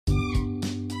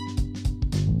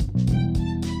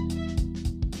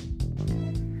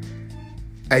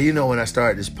Hey, when I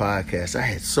started this podcast, I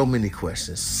had so many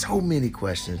questions.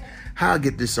 How I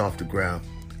get this off the ground?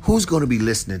 Who's going to be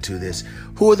listening to this?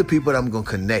 Who are the people that I'm going to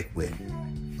connect with?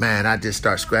 Man, I just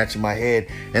start scratching my head.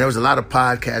 And there was a lot of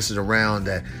podcasters around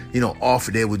that,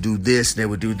 offered they would do this and they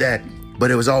would do that.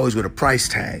 But it was always with a price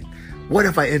tag. What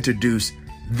if I introduce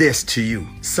this to you?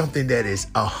 Something that is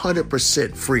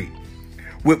 100% free.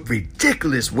 With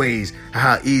ridiculous ways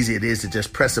how easy it is to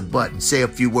just press a button, say a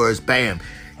few words, bam.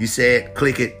 You say it,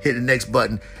 click it, hit the next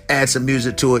button, add some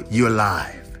music to it, you're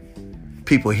live.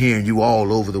 People hearing you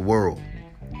all over the world.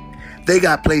 They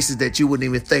got places that you wouldn't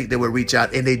even think they would reach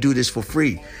out, and they do this for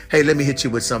free. Hey, let me hit you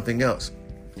with something else.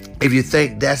 If you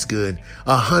think that's good,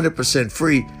 100%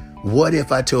 free, what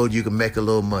if I told you can make a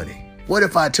little money? What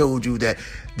if I told you that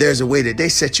there's a way that they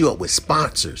set you up with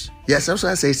sponsors? Yes, that's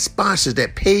what I say, sponsors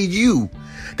that pay you,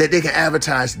 that they can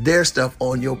advertise their stuff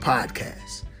on your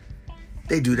podcast.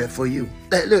 They do that for you.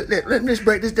 Look, let me just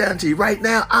break this down to you. Right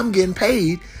now, I'm getting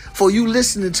paid for you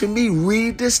listening to me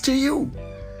read this to you.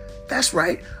 That's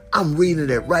right. I'm reading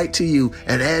it right to you.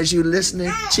 And as you're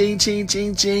listening, ching, ching,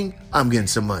 ching, ching, I'm getting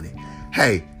some money.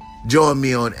 Hey, join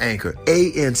me on Anchor,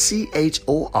 Anchor.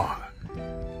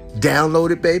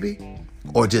 Download it, baby.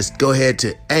 Or just go ahead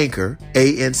to Anchor,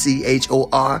 Anchor.fm.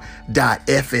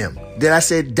 Did I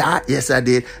say dot? Yes, I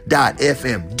did.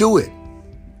 .fm. Do it.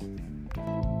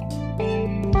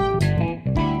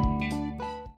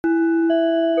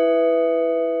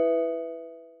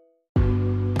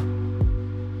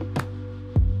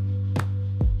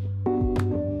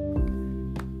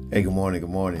 Hey, good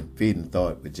morning. Feeding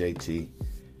Thought with JT.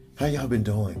 How y'all been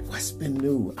doing? What's been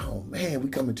new? Oh, man, we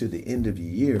coming to the end of the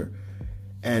year.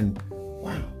 And,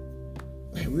 wow,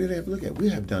 man, we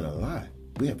have done a lot.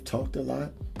 We have talked a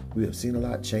lot. We have seen a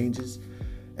lot of changes.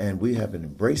 And we have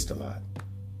embraced a lot.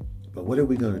 But what are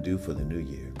we going to do for the new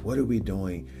year? What are we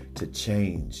doing to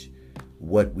change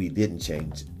what we didn't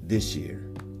change this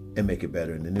year and make it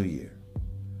better in the new year?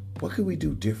 What could we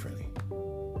do differently?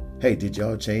 Hey, did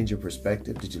y'all change your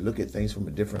perspective? Did you look at things from a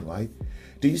different light?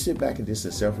 Do you sit back and just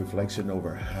a self-reflection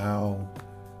over how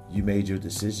you made your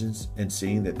decisions and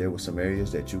seeing that there were some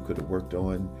areas that you could have worked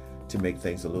on to make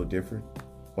things a little different?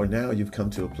 Or now you've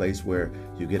come to a place where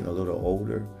you're getting a little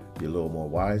older, you're a little more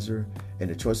wiser,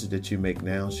 and the choices that you make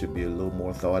now should be a little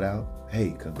more thought out?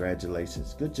 Hey,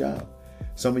 congratulations. Good job.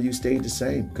 Some of you stayed the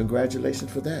same. Congratulations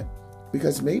for that.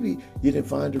 Because maybe you didn't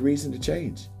find a reason to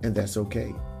change, and that's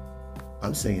okay.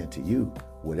 I'm saying to you,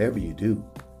 whatever you do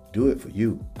it for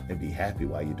you and be happy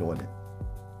while you're doing it.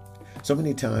 So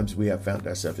many times we have found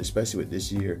ourselves, especially with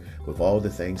this year, with all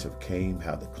the things that came,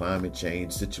 how the climate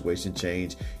changed, situation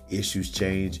changed, issues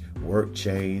changed, work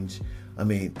changed. I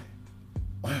mean,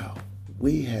 wow,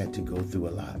 we had to go through a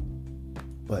lot.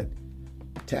 But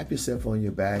tap yourself on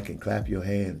your back and clap your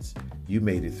hands. You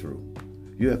made it through.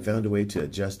 You have found a way to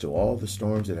adjust to all the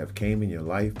storms that have came in your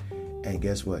life. And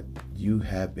guess what? You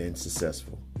have been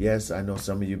successful. Yes, I know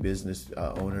some of you business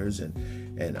owners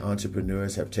and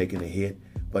entrepreneurs have taken a hit,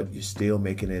 but you're still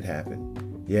making it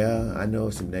happen. Yeah, I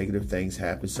know some negative things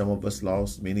happen. Some of us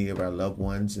lost many of our loved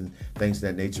ones and things of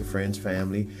that nature, friends,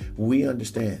 family. We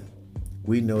understand.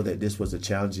 We know that this was a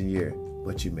challenging year,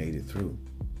 but you made it through.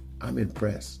 I'm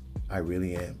impressed. I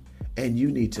really am. And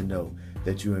you need to know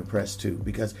that you're impressed too,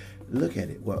 because look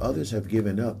at it. Where others have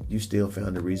given up, you still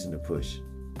found a reason to push.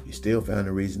 You still found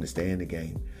a reason to stay in the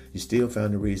game. You still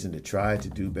found a reason to try to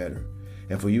do better.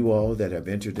 And for you all that have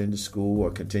entered into school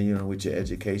or continuing with your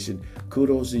education,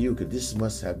 kudos to you, because this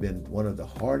must have been one of the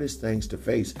hardest things to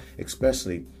face,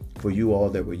 especially for you all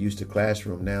that were used to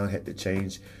classroom now had to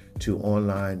change to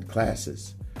online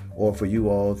classes, or for you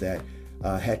all that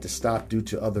had to stop due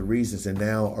to other reasons and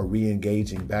now are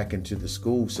re-engaging back into the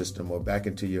school system or back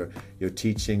into your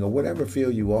teaching or whatever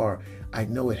field you are. I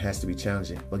know it has to be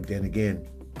challenging, but then again,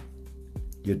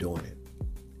 you're doing it.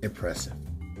 Impressive.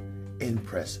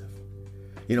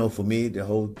 For me, the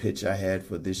whole pitch I had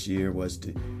for this year was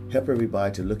to help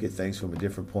everybody to look at things from a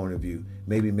different point of view,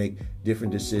 maybe make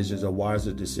different decisions or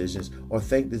wiser decisions, or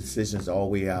think the decisions all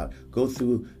the way out. Go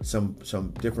through some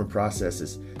different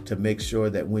processes to make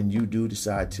sure that when you do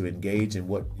decide to engage in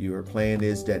what your plan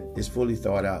is, that is fully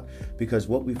thought out. Because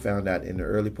what we found out in the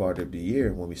early part of the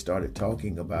year when we started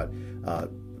talking about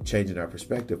changing our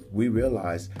perspective, we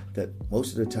realized that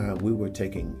most of the time we were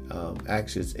taking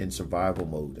actions in survival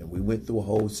mode. And we went through a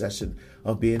whole session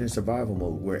of being in survival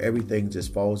mode where everything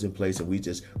just falls in place and we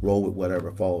just roll with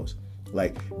whatever falls.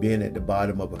 Like being at the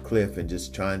bottom of a cliff and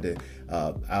just trying to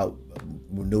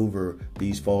outmaneuver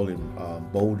these falling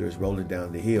boulders rolling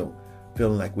down the hill,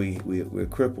 feeling like we're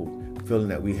crippled. feeling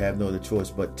that we have no other choice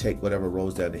but take whatever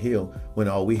rolls down the hill, when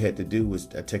all we had to do was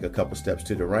take a couple steps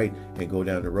to the right and go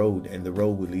down the road, and the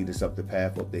road would lead us up the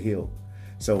path up the hill.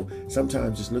 So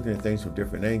sometimes just looking at things from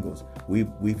different angles,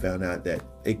 we found out that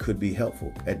it could be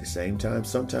helpful. At the same time,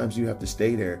 sometimes you have to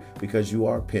stay there because you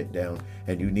are pinned down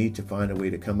and you need to find a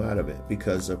way to come out of it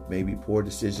because of maybe poor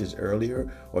decisions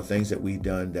earlier or things that we've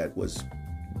done that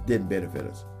didn't benefit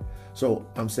us. So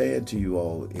I'm saying to you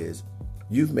all is,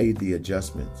 you've made the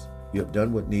adjustments. You have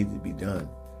done what needed to be done.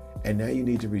 And now you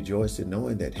need to rejoice in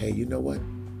knowing that, hey, you know what?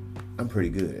 I'm pretty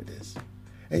good at this.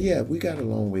 And yeah, we got a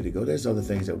long way to go. There's other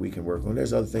things that we can work on.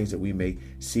 There's other things that we may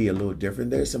see a little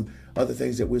different. There's some other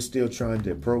things that we're still trying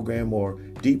to program or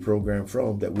deprogram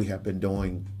from that we have been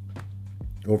doing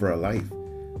over our life.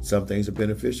 Some things are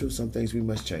beneficial. Some things we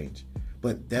must change.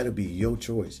 But that'll be your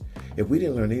choice. If we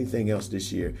didn't learn anything else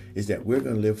this year, is that we're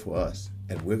going to live for us.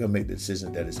 And we're going to make the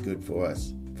decision that is good for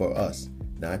us. For us.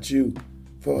 Not you.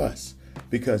 For us.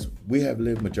 Because we have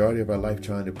lived majority of our life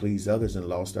trying to please others and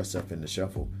lost ourselves in the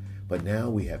shuffle. But now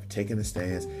we have taken a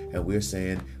stance and we're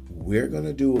saying we're going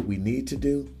to do what we need to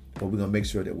do, but we're going to make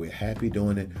sure that we're happy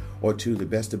doing it, or to the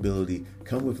best ability,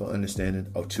 come with an understanding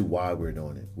of to why we're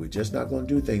doing it. We're just not going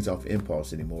to do things off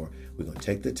impulse anymore. We're going to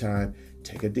take the time,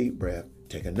 take a deep breath,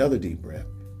 take another deep breath,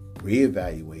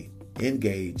 reevaluate,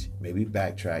 engage, maybe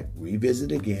backtrack,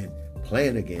 revisit again,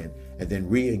 plan again, and then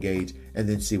re-engage, and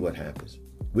then see what happens.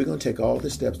 We're going to take all the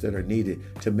steps that are needed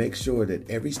to make sure that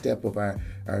every step of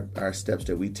our steps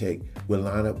that we take will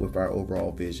line up with our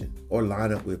overall vision or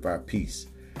line up with our peace.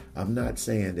 I'm not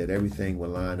saying that everything will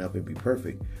line up and be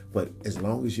perfect, but as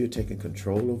long as you're taking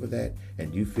control over that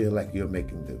and you feel like you're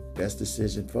making the best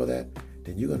decision for that,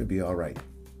 then you're going to be all right.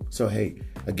 So, hey,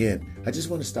 again, I just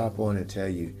want to stop on and tell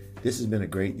you this has been a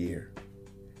great year.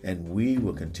 And we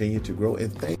will continue to grow.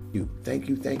 And thank you.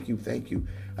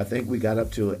 I think we got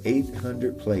up to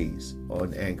 800 plays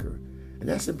on Anchor. And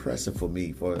that's impressive for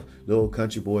me, for a little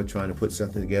country boy trying to put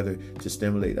something together to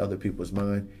stimulate other people's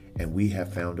mind. And we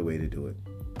have found a way to do it.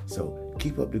 So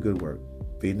keep up the good work.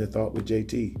 Feeding the Thought with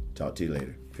JT. Talk to you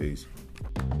later. Peace.